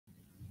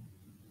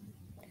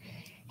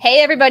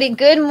Hey everybody,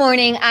 good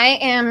morning. I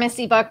am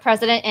Misty Buck,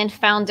 president and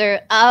founder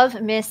of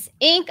Miss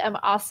Inc. I'm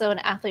also an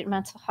athlete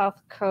mental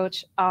health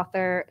coach,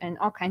 author, and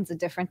all kinds of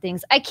different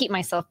things. I keep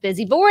myself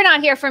busy, but we're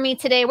not here for me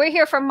today. We're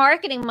here for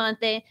Marketing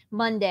Monday,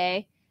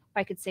 if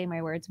I could say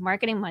my words,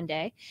 Marketing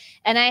Monday.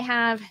 And I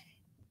have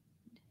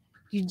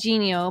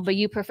Eugenio, but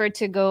you prefer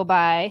to go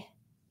by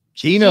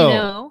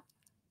Gino.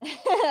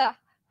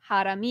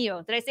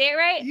 Jaramillo. Did I say it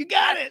right? You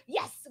got it.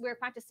 Yes, we were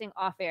practicing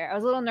off air. I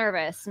was a little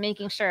nervous,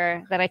 making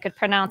sure that I could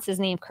pronounce his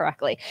name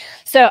correctly.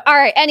 So, all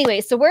right. Anyway,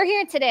 so we're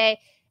here today.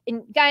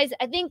 And guys,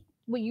 I think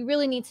what you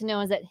really need to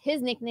know is that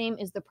his nickname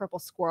is the Purple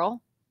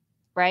Squirrel,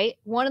 right?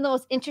 One of the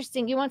most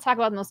interesting, you want to talk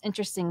about the most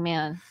interesting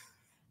man.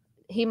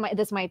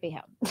 This might be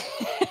him.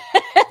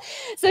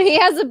 So he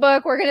has a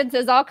book.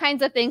 Does all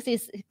kinds of things. He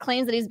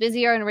claims that he's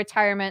busier in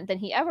retirement than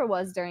he ever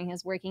was during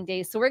his working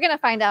days. So we're going to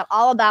find out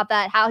all about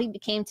that, how he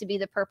became to be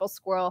the Purple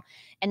Squirrel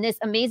and this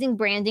amazing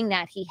branding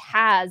that he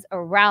has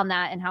around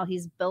that and how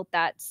he's built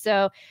that.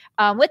 So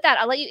with that,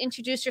 I'll let you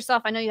introduce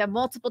yourself. I know you have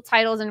multiple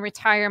titles in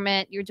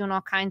retirement. You're doing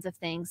all kinds of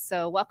things.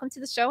 So welcome to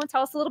the show and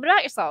tell us a little bit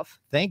about yourself.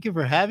 Thank you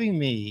for having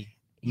me,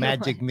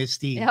 Magic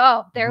Misty.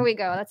 Oh, there we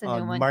go. That's a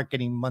new one.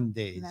 Marketing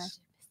Mondays.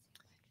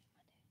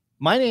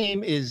 My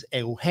name is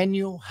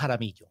Eugenio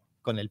Jaramillo,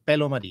 con el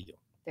pelo amarillo.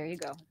 There you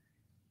go.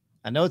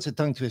 I know it's a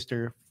tongue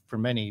twister for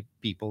many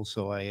people,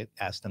 so I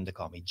asked them to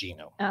call me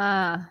Gino.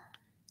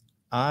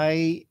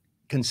 I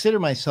consider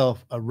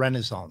myself a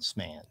Renaissance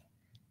man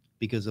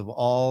because of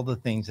all the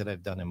things that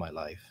I've done in my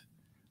life.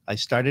 I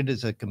started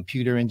as a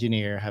computer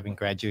engineer, having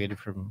graduated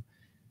from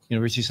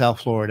University of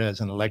South Florida as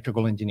an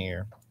electrical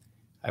engineer.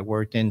 I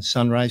worked in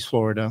Sunrise,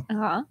 Florida,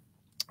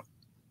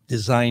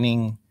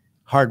 designing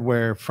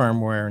hardware,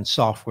 firmware, and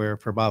software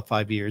for about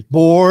 5 years.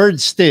 Bored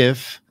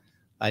stiff,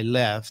 I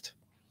left.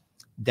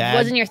 Dad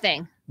wasn't your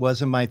thing.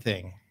 Wasn't my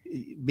thing.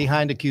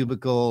 Behind a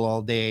cubicle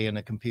all day on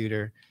a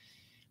computer.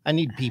 I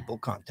need people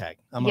contact.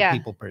 I'm a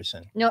people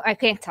person. No, I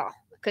can't tell.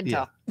 Couldn't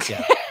tell.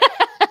 Yeah.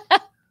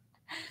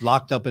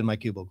 Locked up in my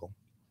cubicle.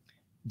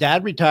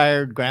 Dad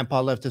retired. Grandpa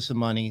left us some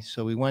money.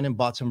 So we went and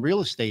bought some real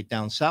estate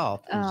down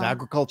south. It was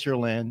agricultural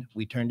land.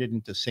 We turned it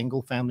into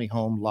single family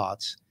home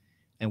lots.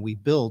 And we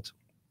built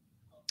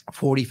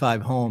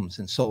 45 homes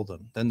and sold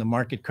them. Then the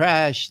market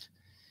crashed.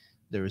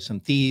 There were some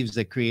thieves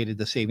that created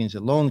the savings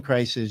and loan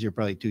crisis. You're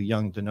probably too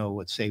young to know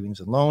what savings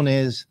and loan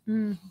is.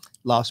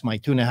 Lost my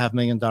 $2.5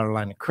 million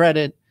line of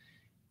credit.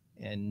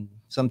 And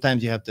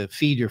sometimes you have to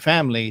feed your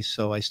family.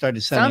 So I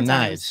started selling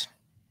knives.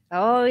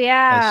 Oh,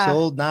 yeah. I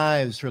sold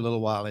knives for a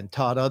little while and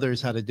taught others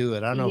how to do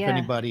it. I don't know if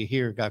anybody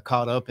here got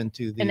caught up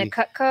into the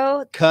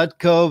Cutco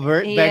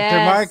vector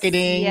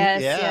marketing.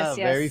 Yes.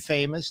 Very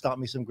famous. Taught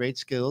me some great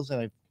skills.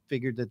 And I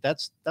figured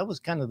that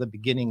was kind of the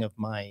beginning of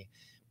my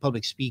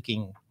public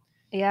speaking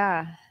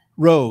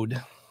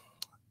road.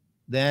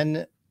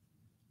 Then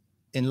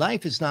in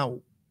life, it's not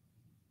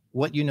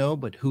what you know,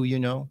 but who you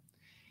know.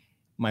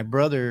 My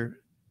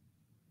brother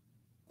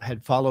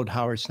had followed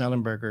Howard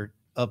Snellenberger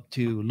up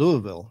to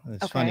Louisville.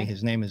 It's funny,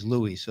 his name is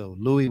Louis. So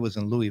Louis was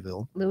in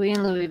Louisville. Louis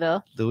in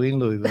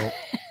Louisville.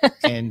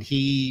 And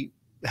he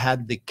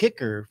had the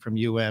kicker from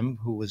UM,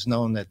 who was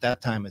known at that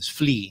time as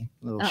Flea,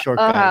 little short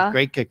guy,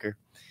 great kicker.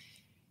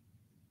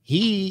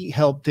 He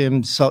helped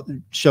him,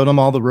 showed him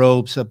all the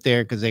ropes up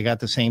there because they got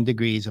the same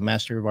degrees, a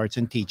Master of Arts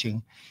in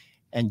Teaching.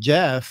 And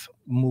Jeff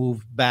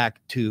moved back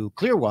to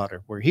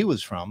Clearwater, where he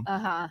was from.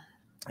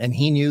 And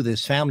he knew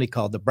this family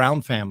called the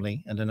Brown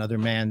family and another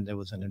man that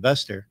was an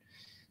investor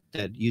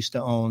that used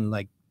to own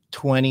like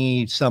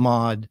 20 some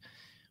odd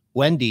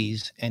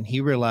Wendy's. And he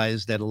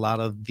realized that a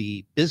lot of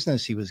the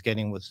business he was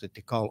getting was what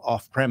they call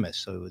off premise.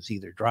 So it was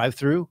either drive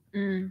through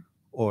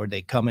or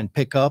they come and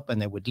pick up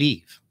and they would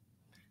leave.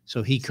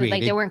 So he created,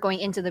 like they weren't going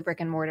into the brick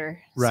and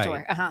mortar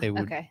store.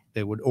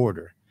 They would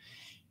order.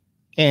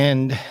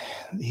 And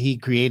he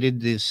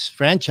created this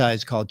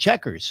franchise called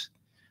Checkers.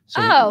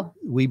 So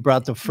we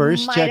brought the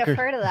first Checkers. Might have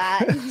heard of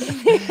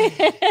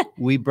that.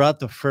 We brought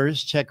the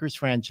first Checkers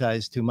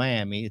franchise to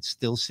Miami. It's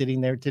still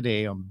sitting there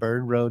today on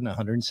Bird Road and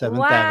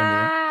 107th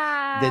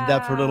Avenue. Did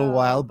that for a little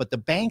while, but the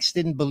banks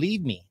didn't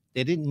believe me.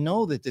 They didn't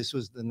know that this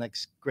was the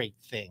next great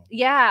thing.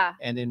 Yeah.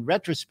 And in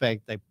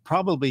retrospect, I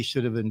probably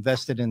should have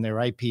invested in their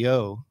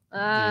IPO,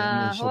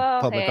 the initial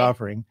public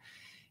offering,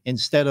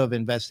 instead of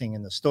investing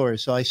in the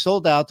stores. So I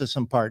sold out to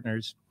some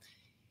partners.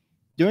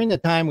 During the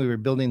time we were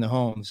building the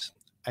homes,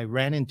 I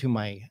ran into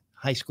my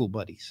high school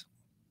buddies,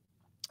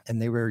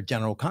 and they were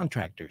general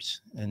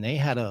contractors, and they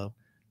had a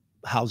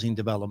housing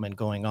development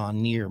going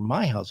on near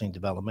my housing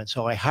development.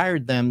 So I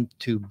hired them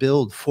to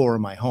build 4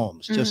 of my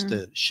homes, just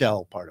the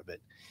shell part of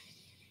it.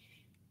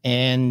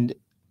 And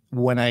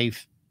when I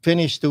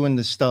finished doing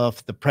the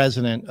stuff, the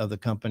president of the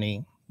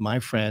company, my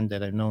friend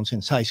that I've known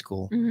since high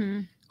school,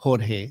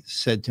 Jorge,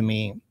 said to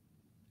me,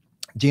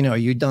 Gino, are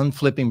you done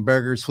flipping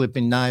burgers,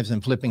 flipping knives,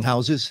 and flipping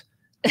houses?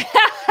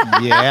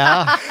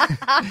 Yeah.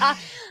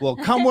 Well,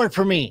 come work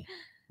for me.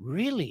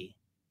 Really?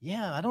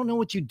 Yeah, I don't know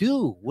what you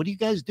do. What do you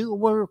guys do?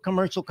 We're a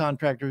commercial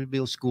contractor. We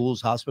build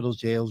schools, hospitals,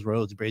 jails,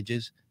 roads,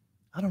 bridges.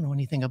 I don't know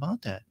anything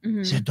about that. Mm-hmm.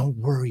 He said, don't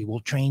worry, we'll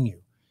train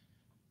you.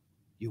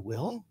 You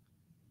will?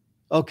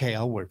 Okay,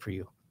 I'll work for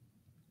you.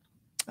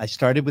 I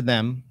started with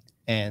them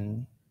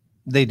and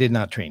they did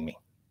not train me.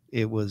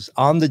 It was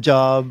on the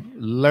job,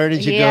 learn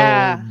as you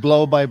go,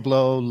 blow by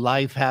blow.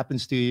 Life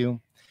happens to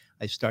you.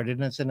 I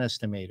started as an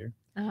estimator.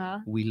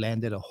 We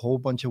landed a whole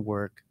bunch of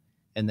work.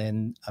 And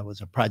then I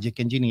was a project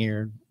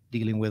engineer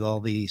dealing with all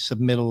the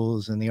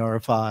submittals and the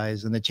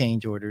RFIs and the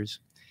change orders.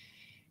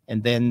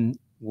 And then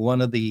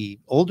one of the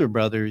older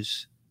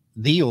brothers,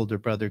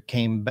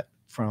 came back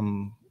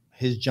from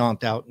his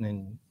jaunt out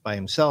and by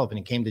himself, and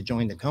he came to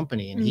join the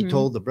company. And he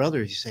told the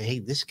brothers, he said, hey,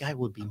 this guy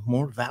would be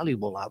more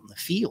valuable out in the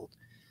field.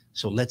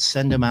 So let's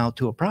send him out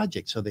to a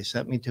project. So they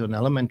sent me to an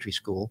elementary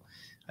school.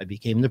 I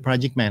became the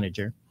project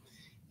manager.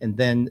 And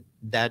then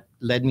that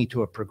led me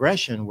to a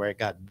progression where I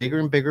got bigger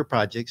and bigger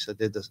projects. I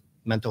did the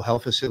mental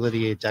health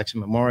facility at Jackson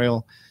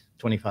Memorial,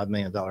 $25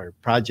 million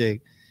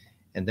project.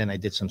 And then I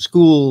did some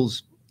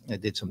schools. I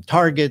did some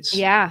targets.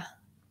 Yeah.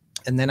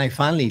 And then I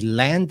finally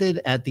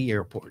landed at the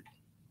airport.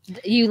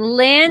 You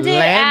landed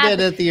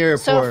at the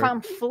airport. So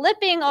from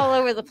flipping all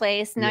over the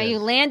place, now you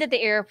land at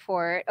the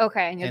airport.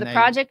 Okay. And you're the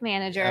project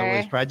manager. I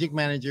was project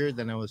manager.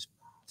 Then I was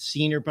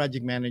senior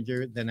project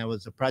manager. Then I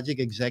was a project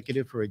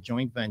executive for a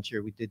joint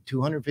venture. We did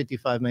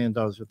 $255 million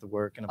worth of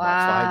work in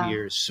about 5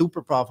 years.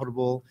 Super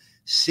profitable,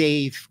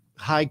 safe,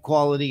 high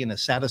quality, and a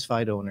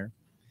satisfied owner.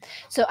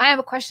 So I have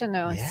a question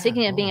though.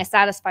 Speaking of being a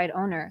satisfied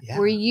owner,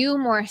 were you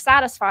more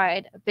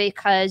satisfied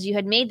because you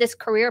had made this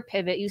career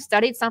pivot? You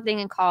studied something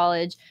in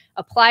college,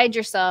 applied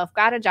yourself,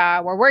 got a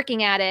job, were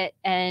working at it,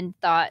 and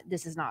thought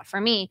this is not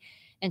for me.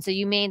 And so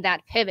you made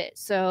that pivot.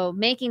 So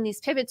making these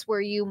pivots, were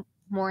you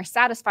more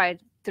satisfied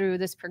through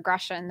this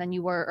progression than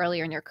you were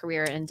earlier in your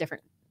career in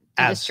different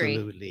industry?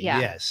 Absolutely.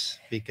 Yes.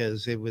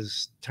 Because it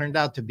turned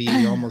out to be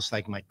almost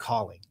like my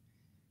calling,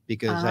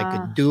 because I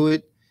could do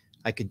it.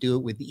 I could do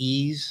it with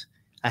ease.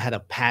 I had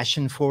a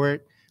passion for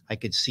it. I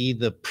could see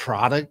the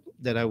product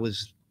that I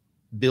was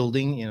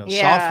building.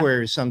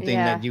 Software is something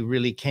that you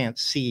really can't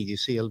see. You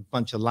see a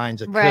bunch of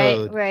lines of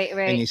code,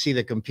 and you see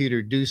the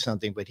computer do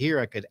something. But here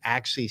I could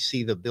actually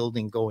see the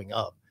building going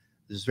up.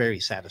 It was very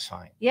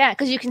satisfying. Yeah,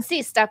 because you can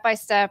see step by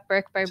step,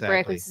 brick by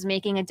brick, this is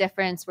making a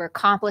difference. We're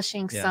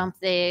accomplishing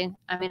something.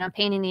 I mean, I'm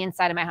painting the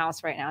inside of my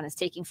house right now, and it's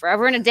taking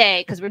forever in a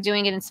day because we're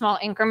doing it in small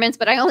increments.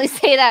 But I only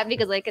say that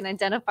because I can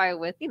identify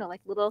with,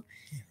 like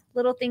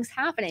little things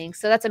happening.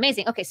 So that's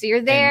amazing. Okay, so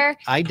you're there. And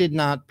I did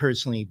not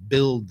personally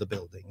build the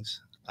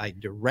buildings. I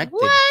directed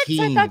I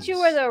teams. thought you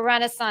were the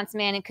Renaissance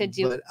man and could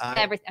do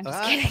everything. I'm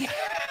just kidding.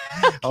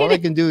 All I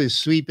can do is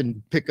sweep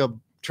and pick up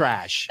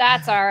trash.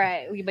 That's all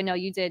right. But no,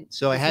 you did.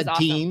 So I had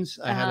teams.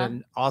 I had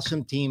an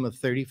awesome team of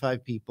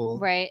 35 people.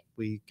 Right.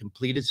 We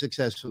completed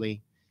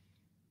successfully.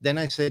 Then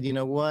I said, you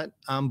know what?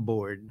 I'm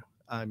bored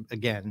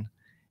again.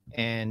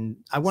 And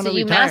I want to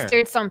retire. So you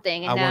mastered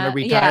something. I want to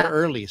retire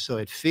early. So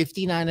at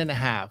 59 and a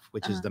half,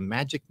 which is the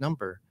magic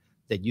number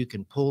that you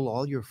can pull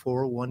all your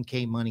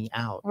 401k money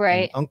out.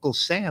 Right. And Uncle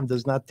Sam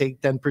does not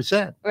take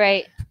 10%.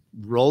 Right.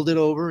 Rolled it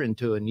over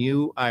into a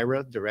new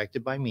IRA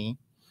directed by me,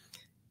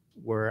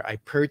 where I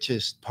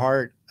purchased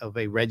part of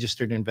a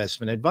registered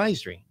investment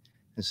advisory.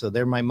 And so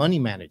they're my money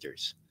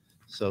managers.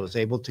 So I was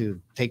able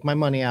to take my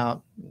money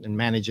out and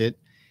manage it.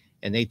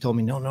 And they told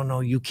me, no,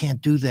 you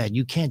can't do that.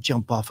 You can't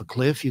jump off a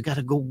cliff. You got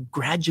to go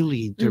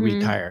gradually to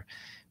retire.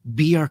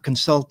 Be our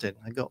consultant.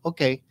 I go,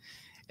 okay.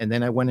 And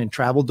then I went and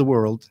traveled the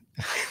world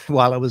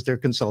while I was their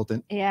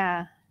consultant.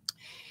 Yeah.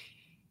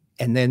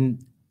 And then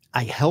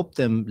I helped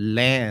them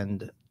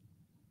land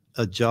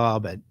a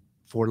job at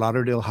Fort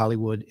Lauderdale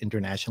Hollywood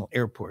International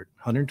Airport,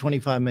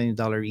 $125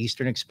 million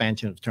Eastern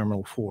expansion of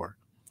Terminal 4.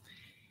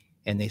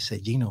 And they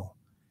said,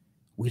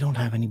 we don't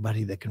have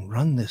anybody that can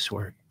run this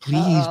work.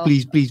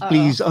 Please, please,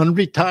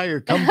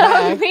 unretire. Come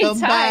back. Come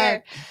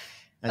back.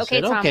 I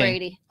said, Tom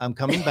Brady. I'm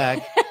coming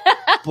back.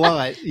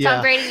 But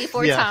Tom Brady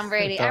before Tom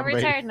Brady. I'm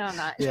retired. No, I'm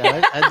not.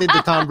 Yeah, I did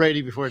the Tom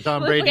Brady before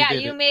Tom Brady did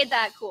it. You made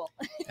that cool.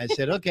 I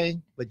said, okay,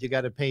 but you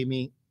got to pay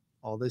me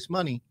all this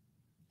money.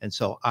 And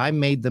so I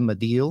made them a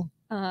deal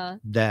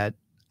that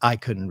I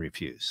couldn't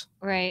refuse.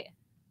 Right.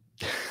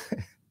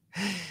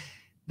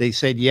 They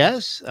said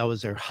yes. I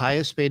was their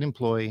highest paid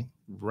employee,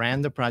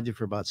 ran the project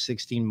for about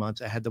 16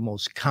 months. I had the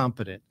most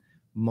competent,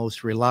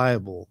 most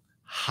reliable,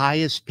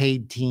 highest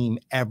paid team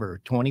ever,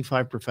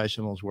 25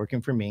 professionals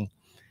working for me.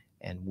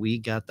 And we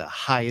got the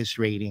highest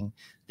rating.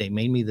 They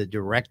made me the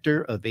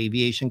director of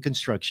aviation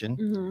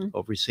construction,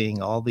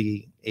 overseeing all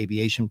the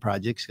aviation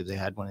projects, because they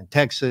had one in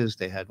Texas,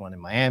 they had one in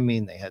Miami,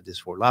 and they had this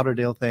Fort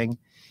Lauderdale thing.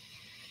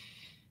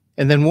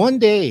 And then one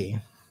day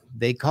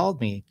they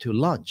called me to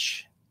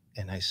lunch.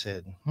 And I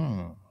said,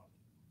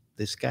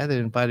 this guy that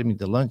invited me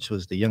to lunch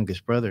was the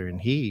youngest brother, and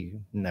he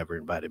never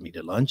invited me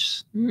to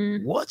lunch.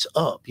 What's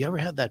up? You ever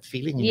had that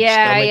feeling in your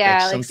stomach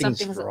that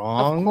something's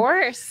wrong? Of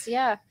course,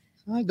 yeah.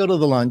 So I go to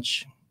the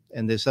lunch,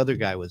 and this other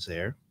guy was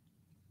there.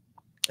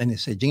 And they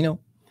said, Gino,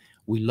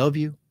 we love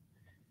you.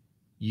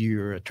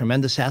 You're a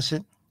tremendous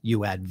asset.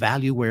 You add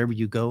value wherever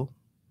you go.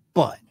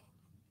 But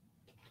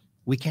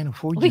We can't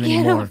afford you We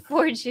can't anymore.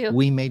 afford you.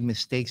 We made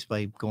mistakes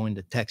by going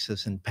to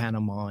Texas and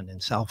Panama and in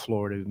South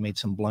Florida. We made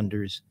some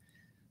blunders.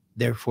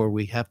 Therefore,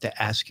 we have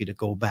to ask you to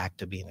go back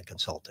to being a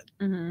consultant.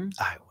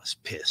 I was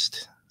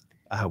pissed.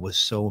 I was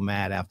so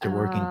mad after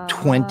working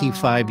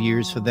 25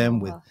 years for them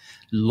with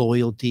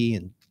loyalty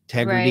and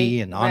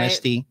integrity and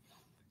honesty.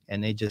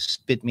 And they just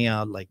spit me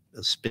out like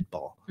a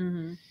spitball.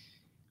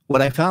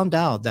 What I found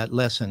out, that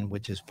lesson,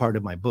 which is part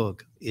of my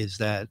book, is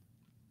that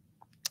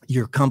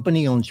your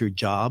company owns your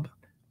job,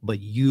 but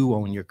you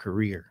own your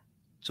career.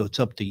 So it's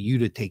up to you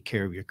to take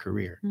care of your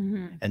career.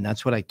 And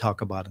that's what I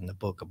talk about in the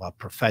book, about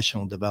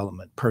professional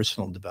development,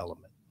 personal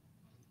development.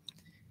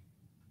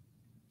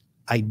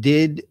 I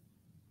did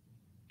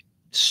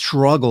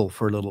struggle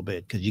for a little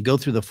bit because you go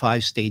through the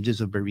 5 stages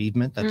of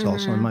bereavement. That's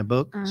also in my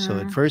book. So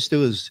at first it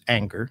was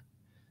anger.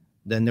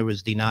 Then there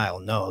was denial.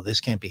 No,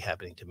 this can't be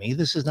happening to me.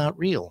 This is not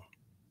real.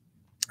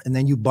 And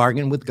then you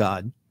bargain with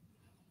God.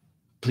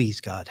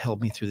 Please, God,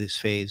 help me through this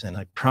phase. And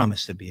I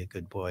promise to be a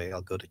good boy.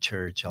 I'll go to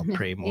church. I'll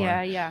pray more.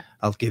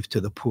 I'll give to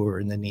the poor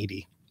and the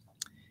needy.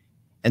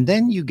 And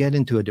then you get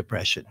into a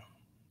depression.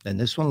 And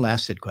this one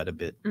lasted quite a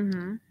bit.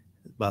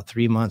 About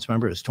 3 months.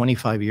 Remember, it was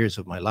 25 years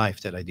of my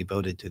life that I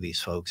devoted to these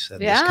folks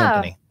and this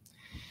company.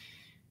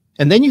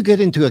 And then you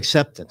get into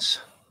acceptance.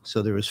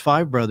 So there was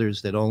 5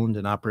 brothers that owned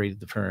and operated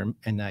the firm.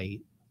 And I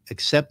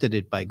accepted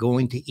it by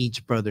going to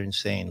each brother and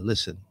saying,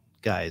 listen,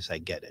 guys, I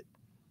get it.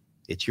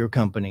 It's your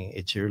company.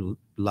 It's your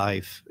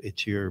life.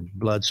 It's your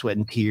blood, sweat,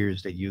 and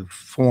tears that you've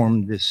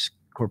formed this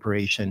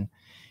corporation.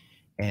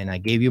 And I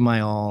gave you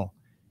my all.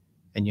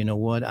 And you know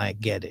what? I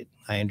get it.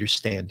 I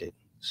understand it.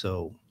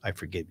 So I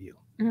forgive you.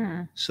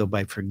 So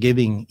by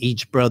forgiving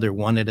each brother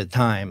one at a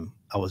time,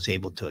 I was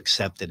able to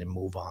accept it and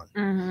move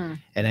on.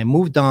 And I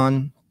moved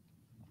on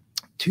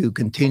to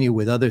continue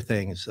with other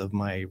things of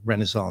my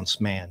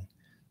Renaissance man.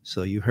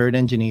 So you heard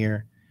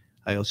engineer.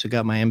 I also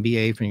got my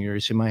MBA from the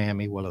University of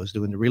Miami while I was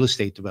doing the real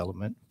estate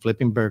development,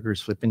 flipping burgers,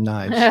 flipping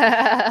knives,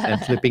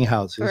 and flipping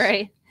houses.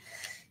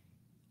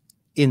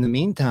 In the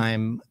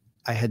meantime,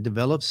 I had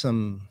developed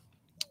some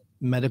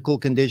medical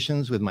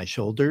conditions with my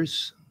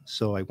shoulders.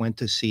 So I went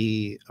to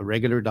see a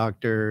regular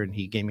doctor and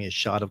he gave me a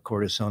shot of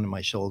cortisone in my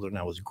shoulder and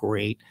I was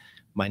great.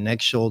 My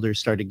next shoulder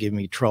started giving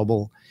me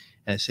trouble.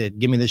 And I said,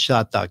 give me the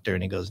shot, doctor.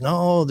 And he goes,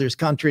 no, there's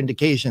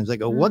contraindications. I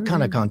go, what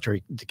kind of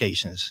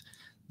contraindications?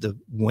 The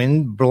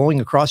wind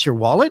blowing across your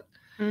wallet?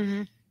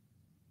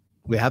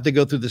 We have to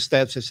go through the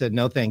steps. I said,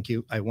 no, thank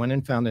you. I went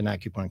and found an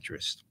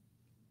acupuncturist.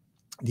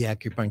 The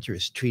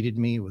acupuncturist treated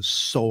me. It was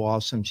so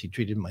awesome. She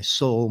treated my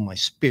soul, my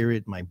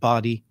spirit, my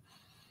body.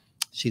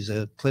 She's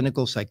a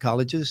clinical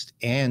psychologist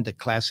and a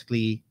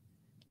classically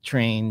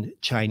trained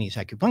Chinese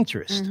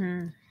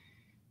acupuncturist.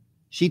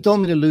 She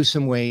told me to lose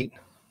some weight,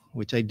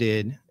 which I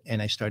did,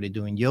 and I started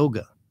doing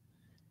yoga.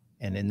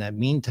 And in that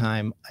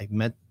meantime, I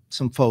met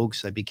some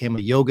folks. I became a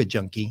yoga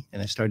junkie,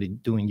 and I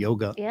started doing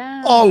yoga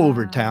all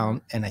over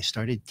town, and I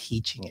started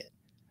teaching it.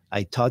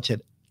 I taught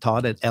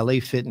at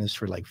LA Fitness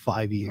for like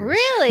 5 years.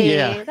 Really?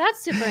 Yeah.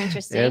 That's super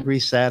interesting. Every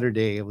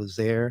Saturday I was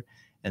there,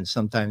 and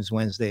sometimes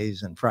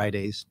Wednesdays and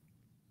Fridays.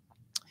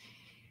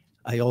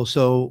 I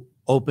also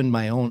opened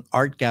my own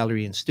art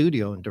gallery and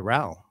studio in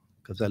Doral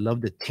because I love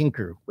to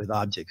tinker with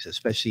objects,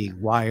 especially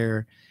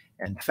wire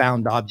and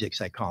found objects,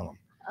 I call them.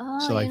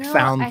 So I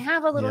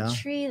have a little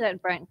tree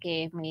that Brent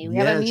gave me. We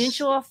have a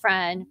mutual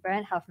friend,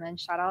 Brent Huffman.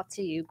 Shout out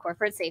to you,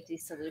 Corporate Safety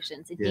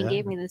Solutions. And he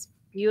gave me this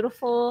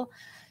beautiful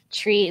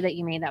tree that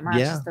you made that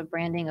matches the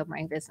branding of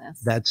my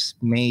business. That's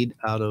made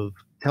out of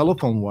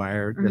telephone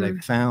wire that I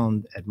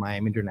found at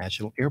Miami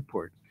International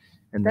Airport.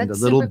 And then the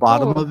little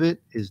bottom of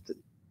it is the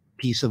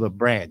piece of a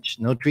branch.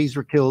 No trees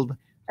were killed.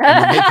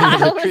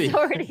 It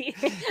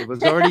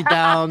was already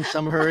down.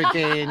 Some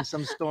hurricane,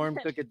 some storm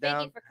took it down.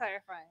 Thank you for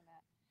clarifying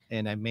that.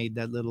 And I made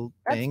that little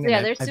thing.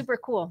 Yeah, they're super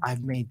cool.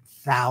 I've made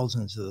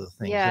thousands of the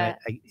things. Yeah.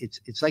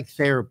 It's like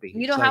therapy.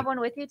 You don't have one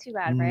with you? Too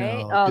bad,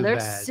 right? No, they're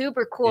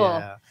super cool.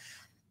 Yeah.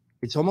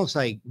 It's almost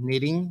like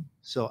knitting.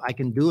 So I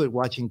can do it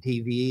watching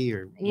TV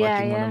or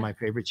watching one of my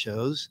favorite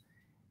shows.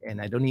 And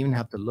I don't even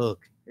have to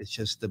look. It's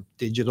just the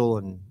digital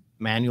and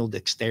manual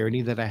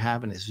dexterity that I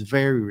have. And it's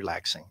very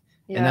relaxing.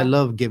 Yeah. And I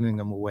love giving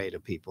them away to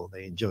people.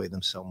 They enjoy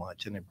them so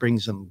much. And it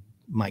brings them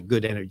my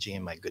good energy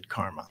and my good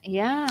karma.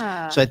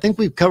 Yeah. So I think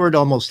we've covered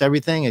almost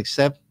everything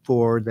except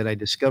for that I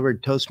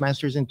discovered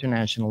Toastmasters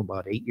International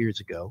about 8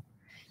 years ago.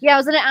 Yeah, I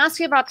was going to ask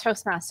you about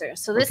Toastmasters.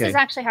 So this is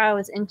actually how I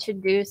was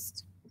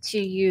introduced to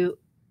you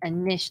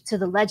to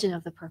the legend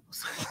of the Purple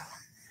Squirrel.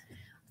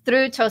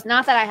 Through Toast.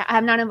 Not that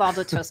I'm not involved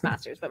with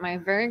Toastmasters, but my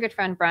very good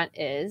friend Brent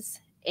is.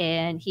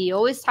 And he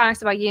always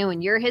talks about you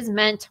and you're his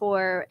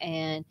mentor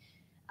and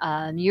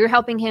you're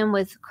helping him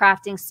with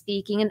crafting,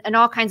 speaking, and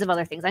all kinds of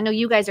other things. I know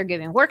you guys are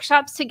giving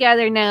workshops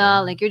together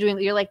now. Like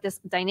you're like this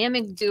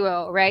dynamic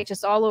duo, right?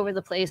 Just all over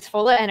the place,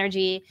 full of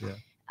energy. Yeah.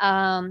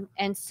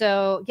 And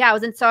so, I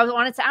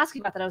wanted to ask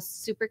you about that. I was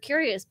super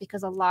curious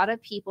because a lot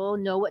of people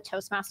know what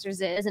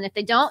Toastmasters is. And if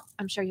they don't,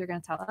 I'm sure you're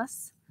going to tell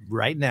us.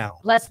 Right now.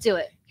 Let's do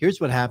it.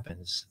 Here's what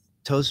happens.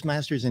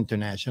 Toastmasters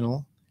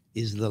International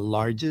is the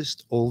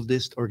largest,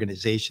 oldest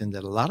organization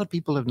that a lot of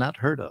people have not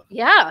heard of.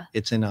 Yeah.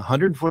 It's in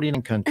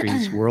 149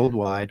 countries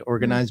worldwide,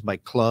 organized by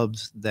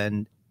clubs,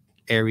 then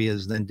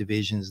areas, then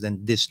divisions,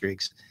 then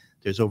districts.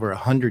 There's over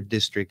 100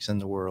 districts in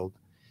the world,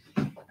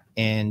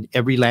 and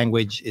every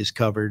language is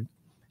covered.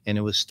 And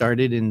it was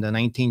started in the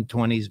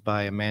 1920s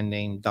by a man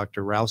named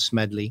Dr. Ralph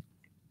Smedley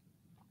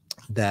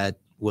that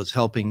was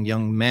helping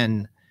young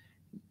men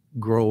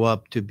grow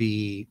up to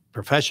be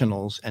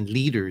professionals and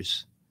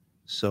leaders.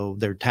 So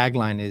their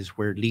tagline is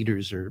where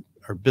leaders are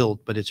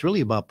built, but it's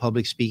really about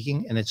public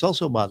speaking, and it's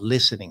also about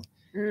listening.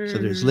 So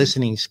there's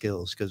listening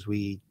skills, because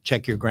we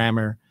check your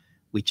grammar,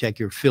 we check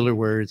your filler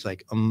words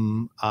like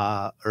and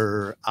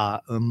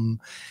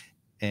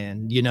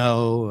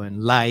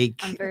and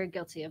like. I'm very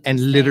guilty of those and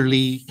things.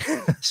 Literally,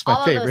 it's my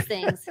all favorite. Of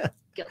those things,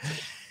 guilty.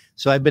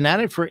 So I've been at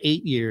it for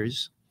 8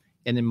 years.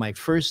 And in my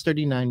first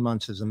 39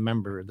 months as a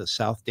member of the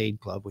South Dade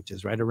Club, which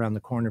is right around the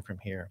corner from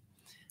here,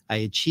 I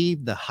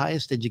achieved the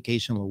highest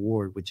educational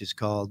award, which is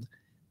called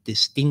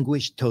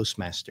Distinguished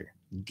Toastmaster,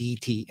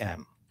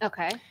 DTM.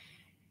 Okay.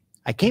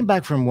 I came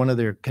back from one of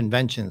their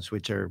conventions,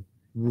 which are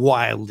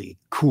wildly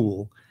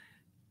cool.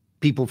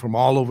 People from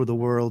all over the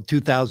world,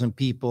 2,000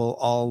 people,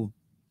 all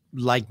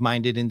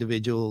like-minded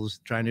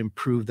individuals trying to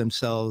improve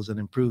themselves and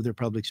improve their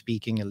public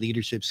speaking and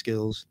leadership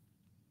skills.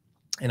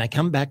 And I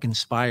come back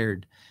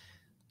inspired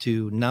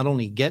to not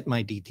only get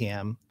my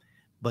DTM,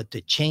 but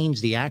to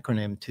change the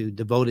acronym to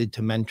Devoted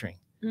to Mentoring.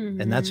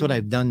 And that's what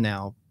I've done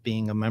now,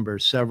 being a member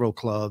of several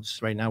clubs.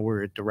 Right now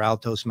we're at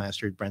Doral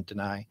Toastmasters, Brent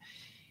and I,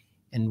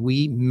 and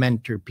we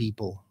mentor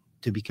people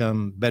to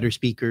become better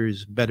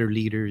speakers, better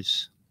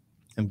leaders,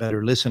 and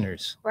better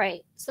listeners.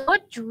 Right. So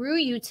what drew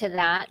you to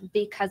that?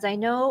 Because I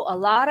know a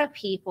lot of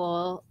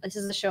people, this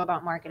is a show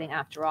about marketing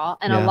after all,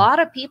 and a lot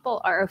of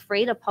people are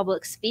afraid of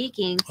public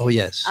speaking. Oh,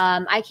 yes.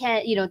 I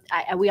can't,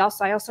 I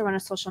also run a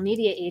social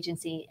media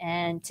agency,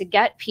 and to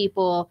get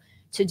people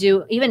to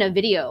do even a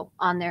video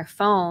on their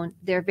phone,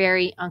 they're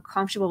very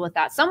uncomfortable with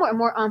that. Some are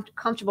more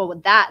uncomfortable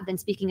with that than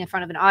speaking in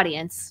front of an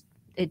audience.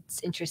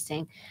 It's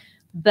interesting.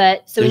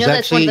 But so we know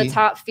that's one of the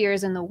top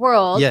fears in the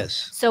world.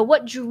 Yes. So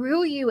what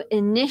drew you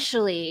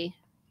initially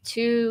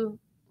to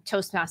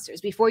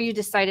Toastmasters before you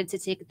decided to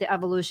take the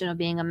evolution of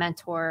being a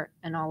mentor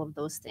and all of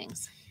those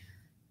things?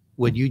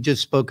 What you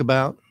just spoke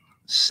about,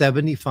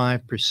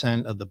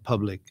 75% of the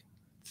public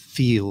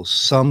feels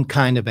some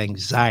kind of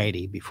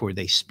anxiety before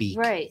they speak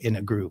in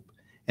a group.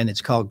 And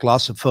it's called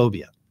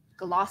glossophobia.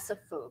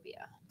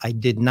 Glossophobia. I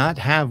did not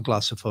have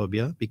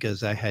glossophobia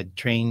because I had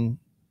trained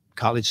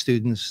college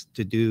students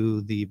to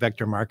do the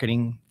vector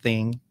marketing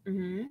thing.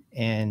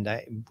 And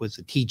I was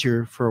a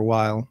teacher for a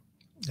while,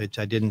 which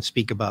I didn't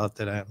speak about,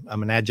 that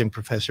I'm an adjunct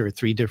professor at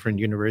 3 different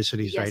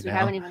universities right now. We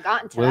haven't even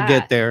gotten to that. We'll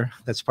get there.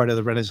 That's part of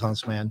the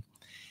Renaissance Man.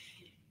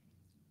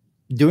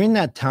 During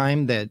that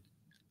time that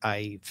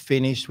I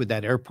finished with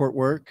that airport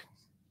work,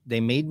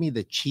 they made me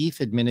the chief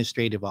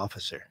administrative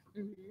officer,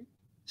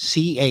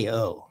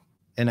 CAO.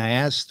 And I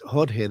asked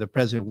Jorge, the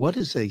president, what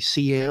is a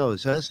CAO?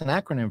 So that's an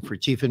acronym for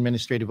Chief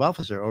Administrative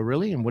Officer. Oh,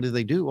 really? And what do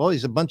they do? Oh,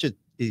 he's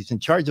in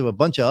charge of a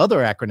bunch of other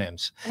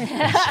acronyms.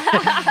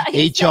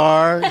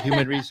 HR,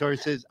 Human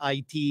Resources,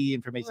 IT,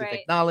 Information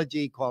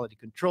Technology, Quality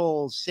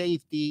Control,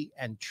 Safety,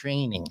 and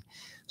Training.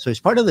 So as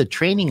part of the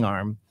training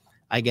arm,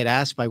 I get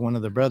asked by one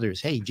of the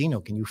brothers, hey, Gino,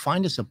 can you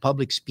find us a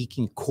public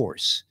speaking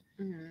course?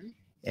 And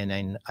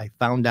then I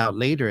found out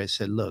later, I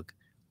said, look,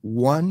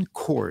 one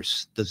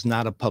course does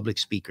not a public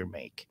speaker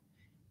make.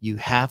 You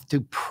have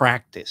to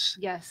practice.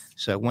 Yes.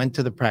 So I went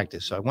to the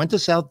practice. So I went to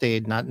South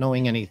Dade not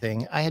knowing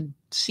anything. I had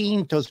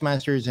seen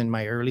Toastmasters in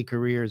my early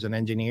career as an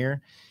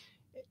engineer,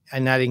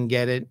 and I didn't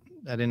get it.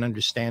 I didn't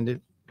understand it.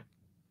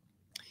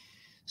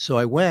 So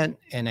I went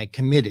and I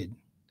committed.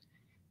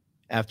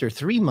 After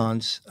 3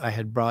 months, I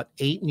had brought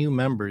 8 new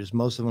members,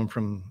 most of them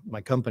from my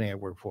company I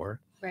work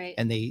for. Right.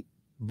 And they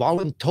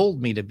voluntold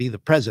me to be the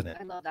president.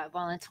 I love that,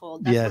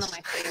 voluntold. That's one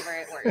of my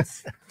favorite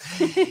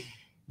words.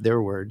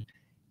 Their word.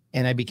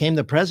 And I became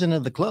the president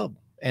of the club,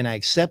 and I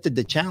accepted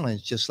the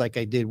challenge, just like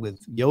I did with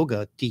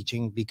yoga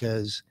teaching,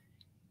 because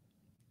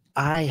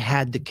I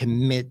had to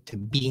commit to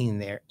being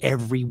there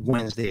every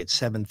Wednesday at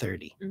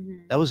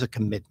 7:30. That was a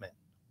commitment.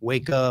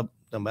 Wake up,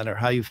 no matter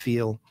how you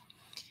feel.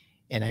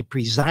 And I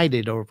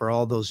presided over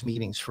all those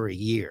meetings for a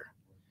year.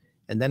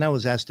 And then I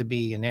was asked to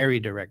be an area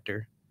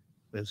director.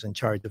 I was in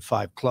charge of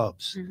 5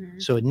 clubs.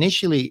 So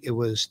initially it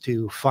was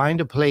to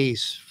find a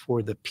place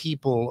for the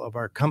people of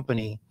our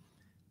company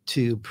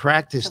to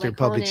practice their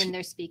public, hone in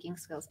their speaking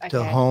skills.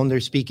 To hone their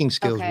speaking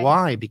skills.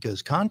 Why?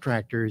 Because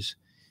contractors,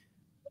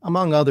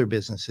 among other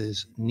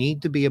businesses,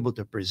 need to be able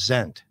to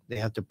present. They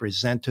have to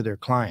present to their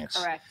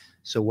clients. Correct.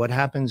 So what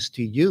happens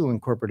to you in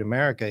corporate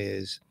America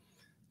is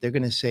they're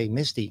going to say,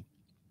 Misty,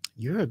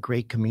 you're a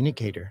great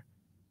communicator.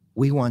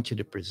 We want you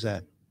to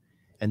present.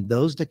 And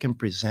those that can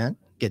present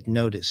get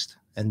noticed.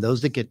 And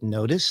those that get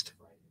noticed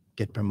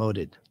get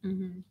promoted.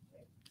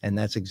 And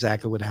that's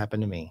exactly what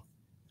happened to me.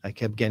 I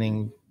kept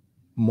getting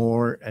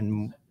more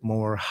and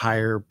more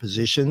higher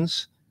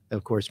positions,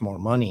 of course, more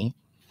money.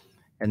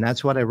 And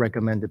that's what I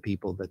recommend to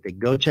people, that they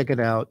go check it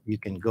out. You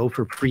can go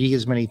for free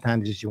as many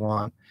times as you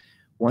want.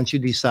 Once you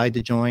decide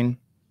to join,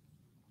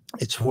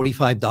 it's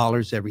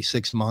 $45 every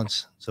 6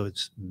 months. So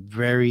it's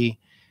very,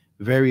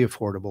 very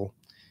affordable.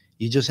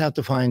 You just have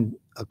to find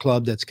a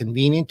club that's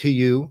convenient to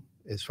you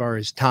as far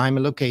as time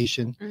and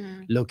location.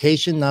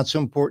 Location, not so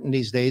important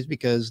these days,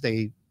 because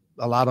a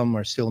lot of them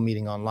are still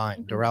meeting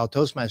online. Doral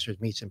Toastmasters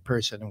meets in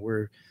person, and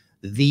we're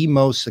the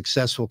most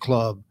successful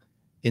club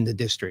in the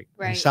district.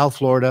 In South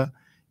Florida,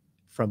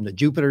 from the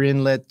Jupiter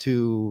Inlet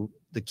to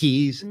the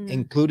Keys,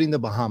 including the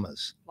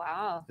Bahamas.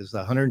 Wow. There's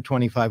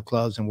 125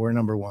 clubs, and we're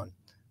number one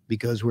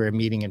because we're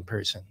meeting in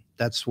person.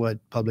 That's what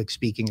public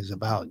speaking is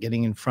about,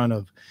 getting in front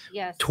of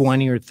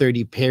 20 or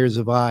 30 pairs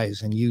of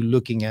eyes and you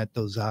looking at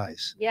those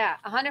eyes. Yeah,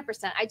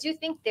 100%. I do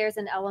think there's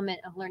an element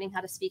of learning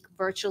how to speak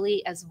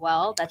virtually as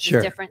well. That's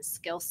a different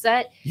skill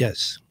set.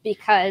 Yes.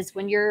 Because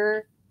when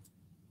you're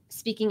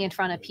speaking in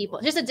front of people,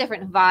 just a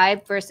different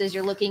vibe versus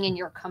you're looking in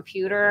your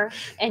computer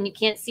and you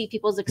can't see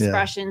people's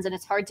expressions and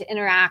it's hard to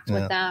interact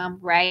with them,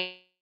 right?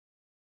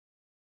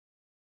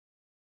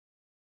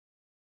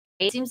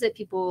 It seems that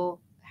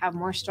people have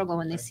more struggle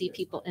when they see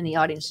people in the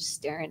audience just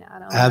staring at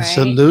them.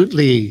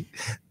 Absolutely.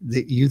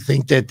 Right? You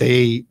think that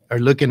they are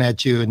looking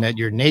at you and that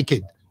you're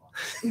naked.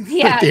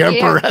 Yeah. The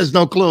emperor has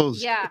no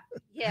clothes. Yeah.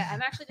 Yeah.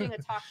 I'm actually doing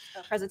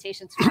a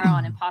presentation tomorrow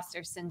on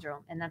imposter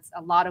syndrome. And that's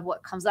a lot of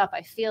what comes up,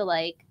 I feel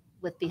like,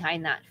 with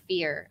behind that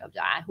fear of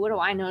who do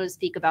I know to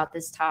speak about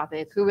this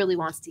topic? Who really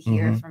wants to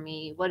hear from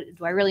me? What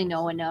do I really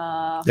know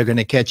enough? They're going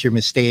to catch your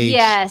mistakes.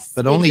 Yes.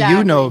 But only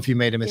you know if you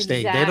made a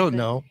mistake. They don't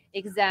know.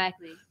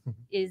 Exactly.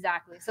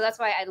 Exactly. So that's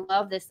why I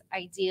love this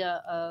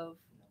idea of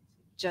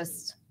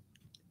just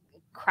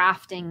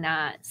crafting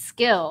that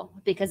skill,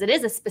 because it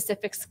is a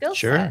specific skill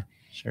set.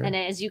 Sure. And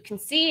as you can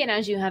see, and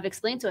as you have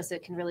explained to us,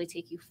 it can really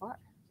take you far.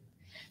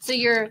 So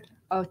you're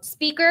a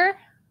speaker.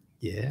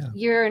 Yeah.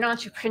 You're an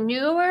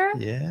entrepreneur.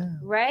 Yeah.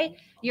 Right.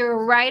 You're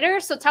a writer.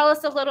 So tell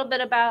us a little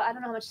bit about, I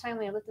don't know how much time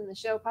we have left in the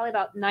show, probably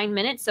about 9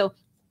 minutes. So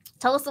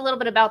tell us a little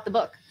bit about the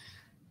book.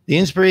 The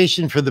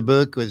inspiration for the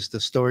book was the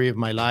story of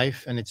my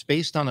life, and it's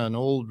based on an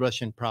old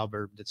Russian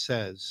proverb that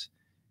says,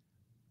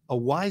 a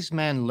wise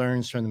man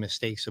learns from the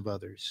mistakes of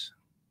others.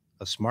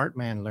 A smart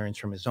man learns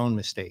from his own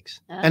mistakes,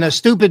 and a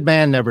stupid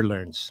man never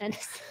learns.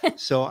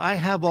 So I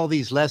have all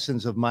these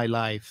lessons of my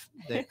life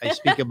that I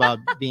speak about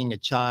being a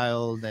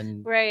child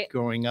and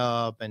growing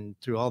up, and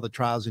through all the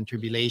trials and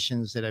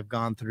tribulations that I've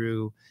gone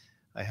through.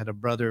 I had a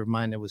brother of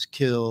mine that was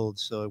killed,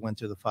 so I went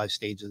through the 5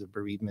 stages of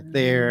bereavement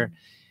there.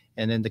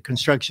 And in the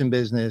construction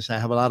business, I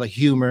have a lot of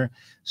humor.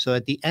 So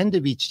at the end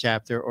of each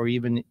chapter, or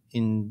even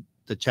in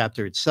the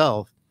chapter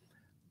itself,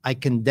 I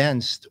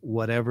condensed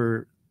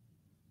whatever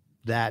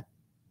that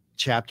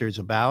chapter is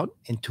about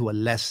into a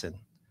lesson.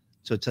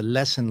 So it's a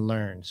lesson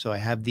learned. So I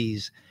have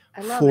these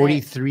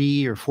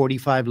 43 or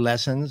 45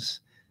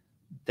 lessons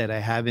that I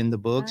have in the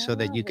book so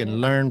that you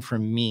can learn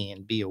from me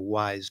and be a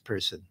wise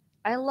person.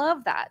 I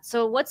love that.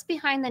 So what's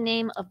behind the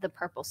name of the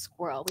purple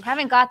squirrel? We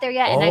haven't got there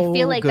yet, and I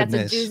feel like that's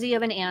a doozy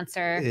of an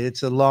answer.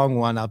 It's a long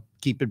one. I'll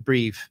keep it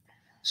brief.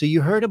 So you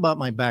heard about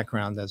my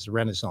background as a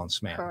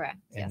Renaissance man. Correct.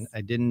 And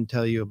I didn't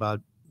tell you about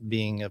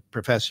being a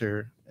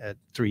professor at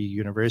 3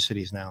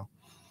 universities now.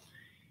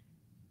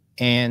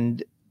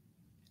 And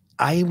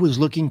I was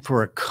looking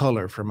for a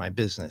color for my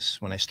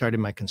business when I started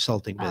my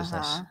consulting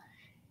business.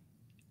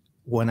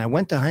 When I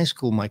went to high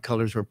school, my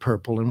colors were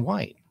purple and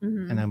white,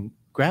 and I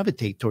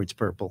gravitate towards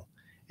purple.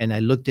 And I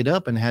looked it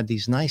up and had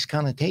these nice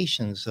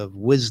connotations of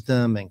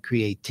wisdom and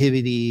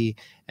creativity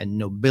and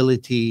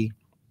nobility.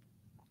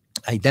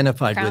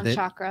 Identified with it.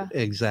 Crown chakra.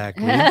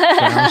 Exactly.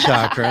 Crown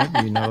chakra,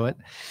 you know it.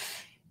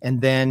 And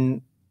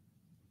then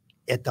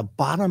at the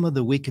bottom of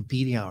the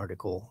Wikipedia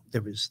article,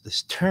 there was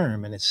this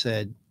term and it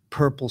said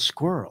purple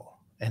squirrel.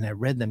 And I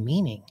read the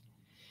meaning.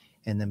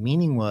 And the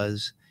meaning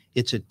was,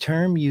 it's a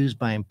term used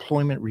by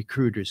employment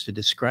recruiters to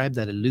describe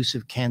that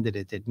elusive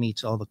candidate that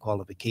meets all the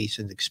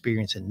qualifications,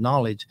 experience, and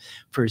knowledge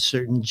for a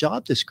certain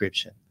job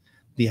description.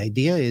 The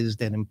idea is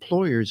that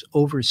employers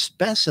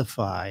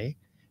overspecify,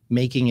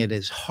 making it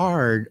as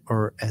hard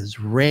or as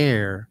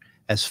rare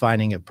as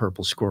finding a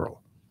purple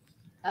squirrel.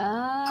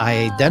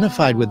 I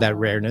identified with that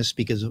rareness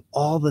because of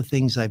all the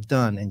things I've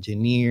done: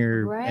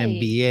 engineer,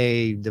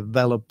 MBA,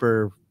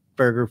 developer,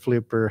 burger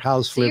flipper,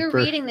 house flipper. So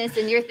you're reading this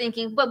and you're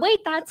thinking, but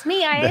wait, that's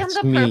me. I am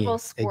the purple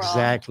squirrel.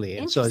 Exactly.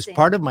 And so as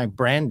part of my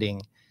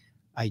branding,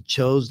 I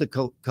chose the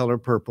color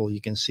purple.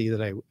 You can see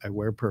that I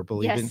wear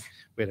purple. Yes. Even,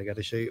 wait, I got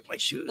to show you my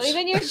shoes. Well,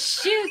 even your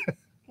shoes.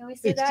 Can we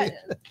see that?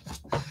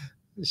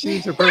 The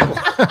shoes are purple.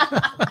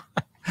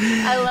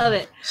 I love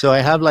it. So I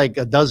have like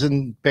a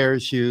dozen pair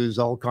of shoes,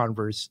 all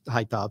Converse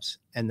high tops,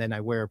 and then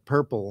I wear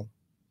purple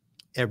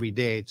every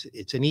day.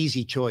 It's an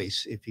easy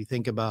choice if you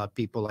think about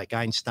people like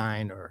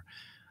Einstein or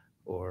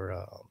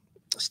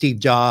Steve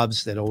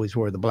Jobs that always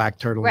wore the black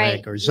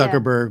turtleneck, or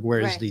Zuckerberg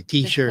wears the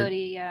T-shirt. The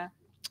hoodie,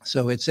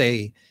 So it's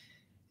an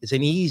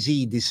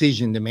easy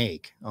decision to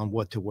make on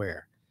what to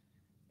wear,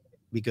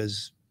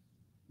 because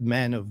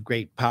men of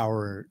great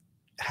power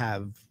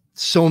have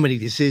so many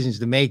decisions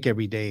to make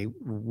every day.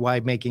 Why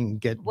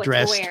get what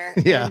dressed? To wear.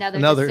 Yeah,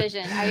 another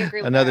decision. I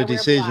agree with another that. I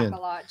decision. wear black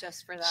a lot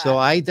just for that. So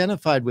I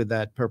identified with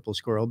that purple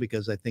squirrel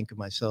because I think of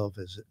myself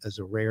as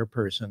a rare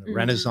person, a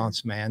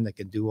Renaissance man that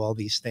can do all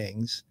these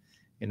things.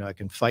 You know, I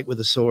can fight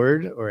with a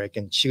sword or I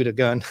can shoot a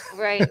gun.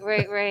 Right.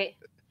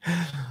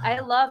 I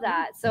love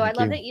that. So I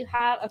love that you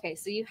have, okay,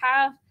 so you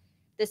have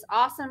this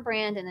awesome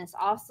brand and this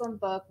awesome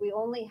book. We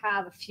only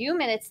have a few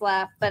minutes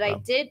left, but I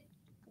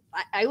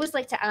always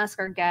like to ask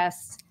our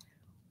guests,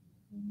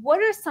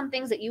 what are some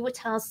things that you would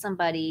tell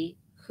somebody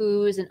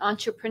who's an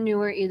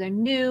entrepreneur, either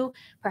new,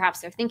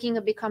 perhaps they're thinking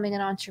of becoming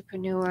an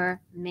entrepreneur,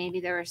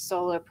 maybe they're a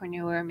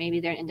solopreneur, maybe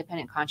they're an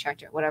independent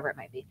contractor, whatever it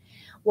might be.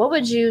 What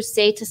would you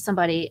say to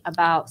somebody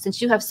about,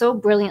 since you have so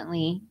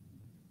brilliantly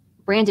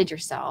branded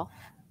yourself,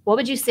 what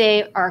would you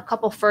say are a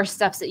couple first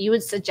steps that you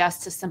would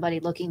suggest to somebody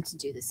looking to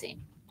do the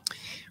same?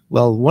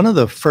 Well, one of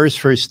the first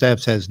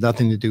steps has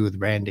nothing to do with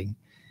branding.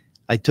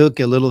 I took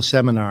a little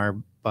seminar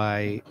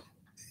by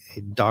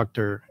a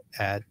doctor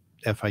at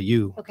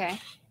FIU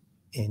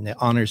in the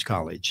honors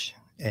college.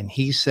 And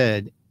he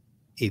said,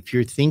 if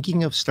you're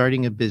thinking of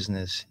starting a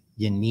business,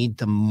 you need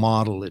to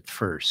model it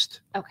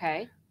first.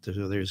 Okay.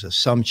 So there's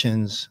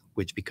assumptions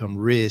which become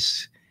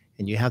risks,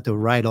 and you have to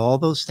write all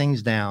those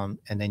things down.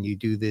 And then you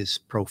do this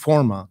pro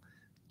forma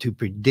to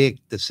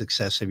predict the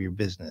success of your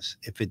business.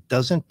 If it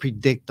doesn't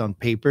predict on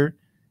paper,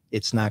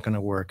 it's not going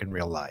to work in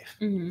real life.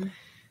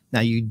 Now,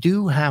 you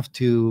do have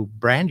to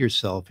brand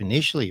yourself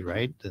initially,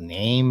 right? The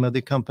name of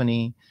the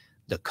company,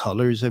 the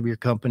colors of your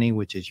company,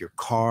 which is your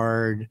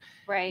card,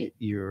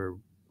 your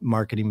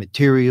marketing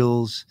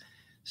materials.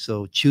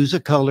 So choose a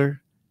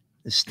color,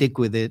 stick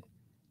with it,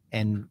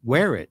 and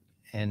wear it.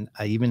 And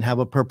I even have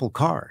a purple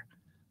car.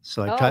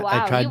 So I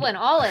tried. You went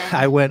all in.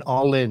 I went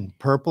all in.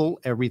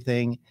 Purple,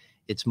 everything.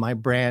 It's my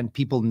brand.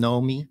 People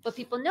know me. But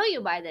people know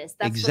you by this.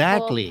 That's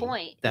exactly the whole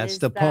point. That's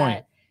the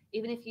point.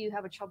 Even if you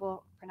have a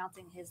trouble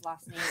pronouncing his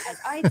last name, as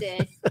I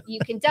did, you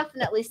can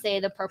definitely say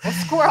the purple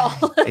squirrel.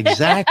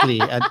 Exactly.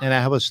 And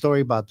I have a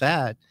story about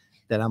that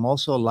I'm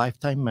also a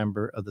lifetime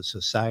member of the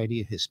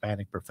Society of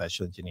Hispanic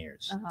Professional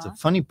Engineers. The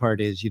funny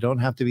part is you don't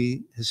have to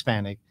be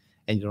Hispanic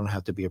and you don't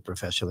have to be a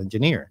professional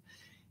engineer.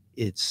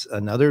 It's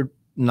another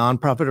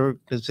nonprofit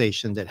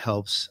organization that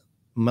helps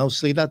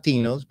mostly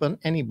Latinos, but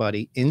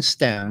anybody in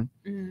STEM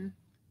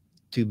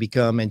to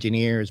become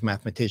engineers,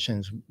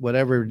 mathematicians,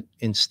 whatever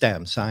in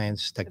STEM,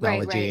 science,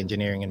 technology,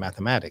 engineering, and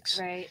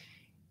mathematics.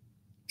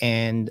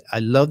 And I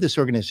love this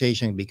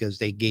organization because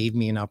they gave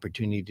me an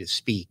opportunity to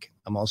speak.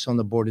 I'm also on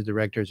the board of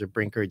directors of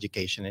Brinker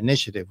Education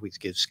Initiative, which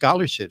gives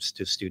scholarships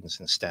to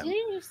students in STEM.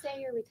 Didn't you say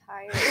you're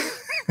retired?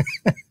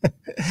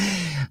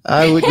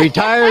 I would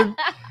retire,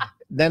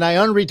 then I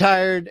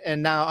unretired,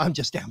 and now I'm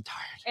just damn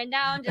tired. And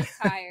now I'm just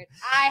tired.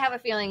 I have a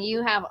feeling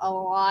you have a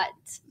lot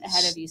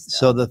ahead of you still.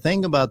 So the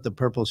thing about the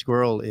purple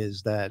squirrel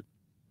is that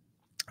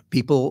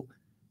people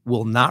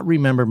will not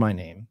remember my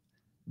name.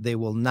 They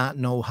will not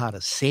know how to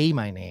say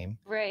my name,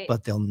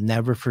 but they'll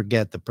never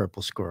forget the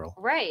purple squirrel.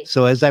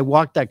 So as I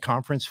walk that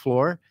conference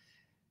floor,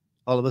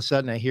 all of a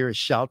sudden I hear a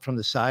shout from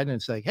the side and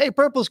it's like, hey,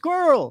 purple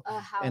squirrel.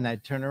 And I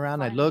turn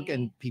around, I look,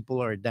 and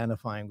people are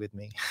identifying with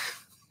me.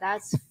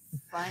 That's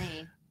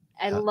funny.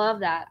 I love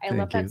that. I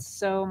love that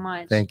so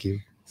much. Thank you.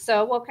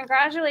 So, well,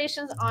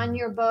 congratulations on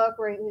your book.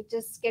 We're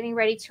just getting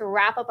ready to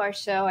wrap up our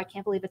show. I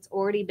can't believe it's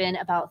already been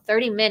about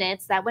 30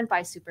 minutes. That went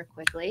by super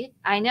quickly.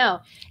 I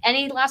know.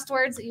 Any last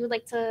words that you would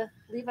like to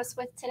leave us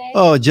with today?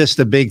 Oh, just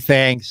a big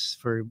thanks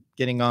for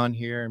getting on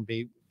here and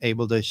be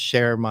able to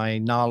share my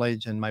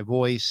knowledge and my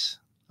voice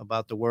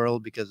about the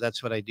world, because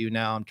that's what I do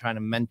now. I'm trying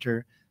to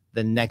mentor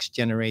the next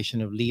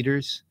generation of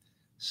leaders.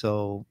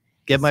 So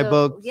get my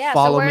book,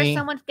 follow me. Where does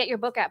someone get your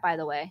book at, by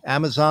the way?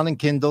 Amazon and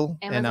Kindle.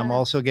 And I'm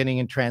also getting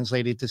it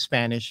translated to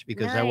Spanish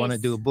because I want to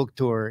do a book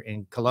tour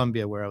in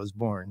Colombia, where I was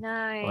born.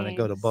 I want to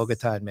go to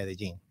Bogota and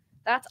Medellin.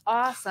 That's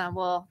awesome.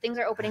 Well, things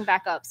are opening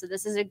back up. So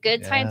this is a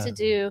good time to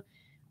do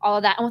all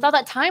of that. And with all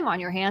that time on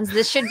your hands,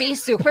 this should be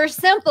super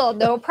simple.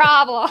 No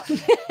problem.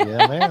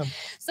 Yeah, ma'am.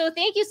 So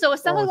thank you. So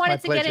if someone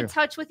wanted to get in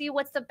touch with you,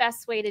 what's the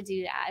best way to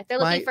do that? If they're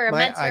looking for a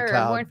mentor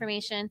or more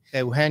information.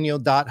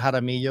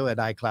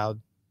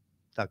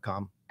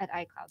 Eugenio.Jaramillo@iCloud.com. At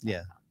iCloud.com.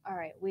 Yeah. All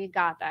right. We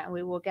got that. And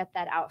we will get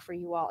that out for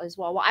you all as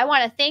well. Well, I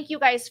want to thank you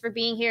guys for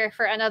being here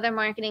for another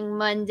Marketing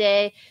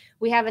Monday.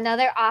 We have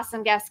another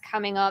awesome guest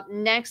coming up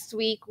next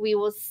week. We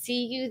will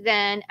see you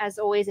then. As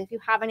always, if you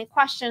have any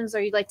questions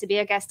or you'd like to be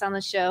a guest on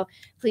the show,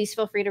 please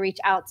feel free to reach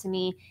out to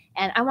me.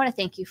 And I want to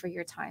thank you for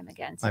your time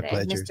again today, My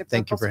pleasure. Mr.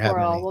 Thank you for having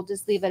me. We'll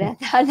just leave it at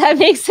that. That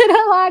makes it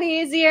a lot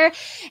easier.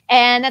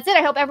 And that's it.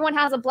 I hope everyone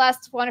has a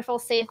blessed, wonderful,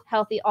 safe,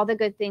 healthy, all the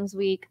good things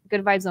week.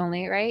 Good vibes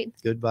only, right?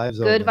 Good vibes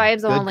only. Good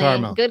vibes only. Good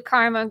karma. Good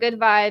karma, good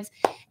vibes.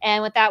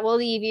 And with that, we'll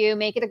leave you.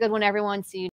 Make it a good one, everyone. See you.